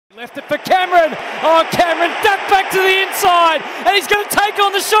Left it for Cameron. Oh, Cameron ducked back to the inside, and he's going to take on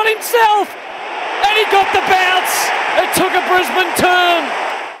the shot himself. And he got the bounce. It took a Brisbane turn.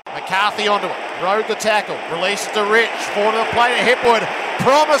 McCarthy onto it, rode the tackle, released to Rich, forward to the play to Hipwood.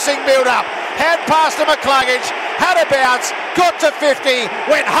 Promising build-up, had past to McCluggage, had a bounce, got to 50,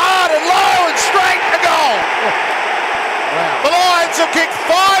 went hard and low and straight to goal. Wow. The Lions have kicked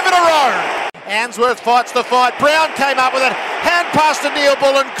 5 in a row. Answorth fights the fight. Brown came up with it. Hand pass to Neil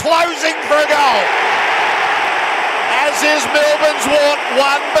Bullen, closing for a goal. As is Melbourne's want,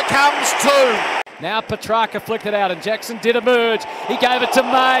 1 becomes 2. Now Petrarca flicked it out and Jackson did emerge. He gave it to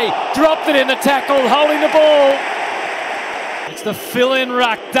May, dropped it in the tackle, holding the ball. It's the fill-in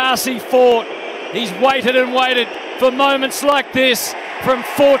ruck. Darcy fought. He's waited and waited for moments like this. From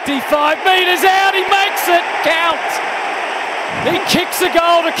 45 metres out, he makes it count. He kicks a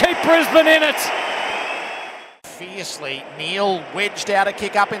goal to keep Brisbane in it. Fiercely, Neil wedged out a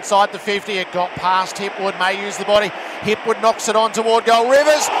kick up inside the 50. It got past Hipwood, May use the body. Hipwood knocks it on toward goal.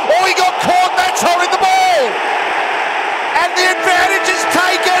 Rivers, oh, he got caught, that's holding the ball. And the advantage is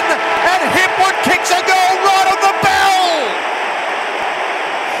taken, and Hipwood kicks a goal right on the bell.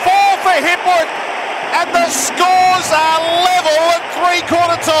 4 for Hipwood, and the scores are level at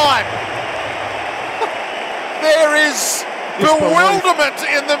 3/4 time. There is bewilderment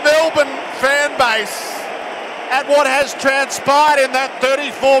in the Melbourne fan base at what has transpired in that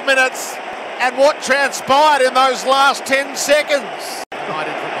 34 minutes and what transpired in those last 10 seconds.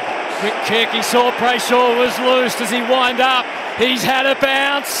 Quick kick, he saw Brayshaw was loose as he wind up. He's had a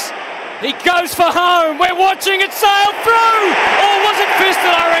bounce. He goes for home. We're watching it sail through. Oh, was it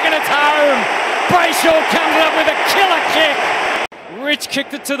fisted? I reckon it's home. Brayshaw comes up with a killer kick. Rich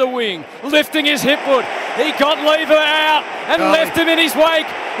kicked it to the wing, lifting his Hipwood. He got Lever out and left him in his wake.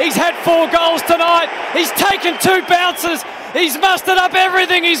 He's had 4 goals tonight. He's taken 2 bounces. He's mustered up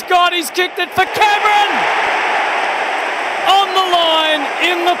everything he's got. He's kicked it for Cameron. On the line,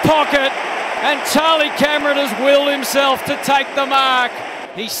 in the pocket. And Charlie Cameron has willed himself to take the mark.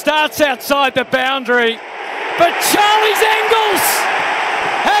 He starts outside the boundary. But Charlie's Engels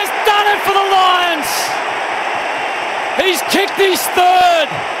has done it for the Lions. He's kicked his 3rd.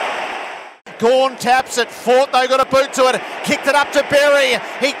 Gawn taps it, fought, they got a boot to it, kicked it up to Berry,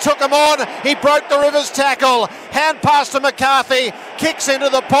 he took him on, he broke the Rivers tackle, hand pass to McCarthy, kicks into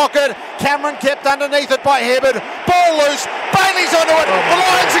the pocket, Cameron kept underneath it by Hibbard, ball loose, Bailey's onto it, the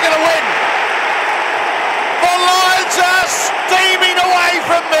Lions are going to win. The Lions are steaming away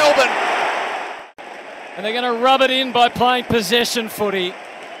from Melbourne. And they're going to rub it in by playing possession footy.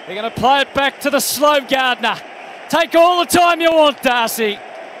 They're going to play it back to the slow Gardner. Take all the time you want, Darcy.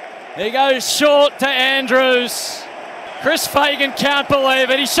 He goes short to Andrews. Chris Fagan can't believe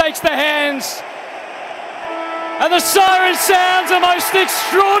it. He shakes the hands. And the siren sounds, a most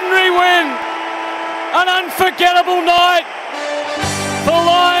extraordinary win. An unforgettable night for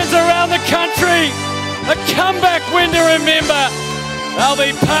Lions around the country. A comeback win to remember. They'll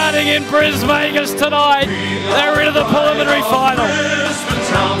be partying in Brisbane tonight. They're into the preliminary final.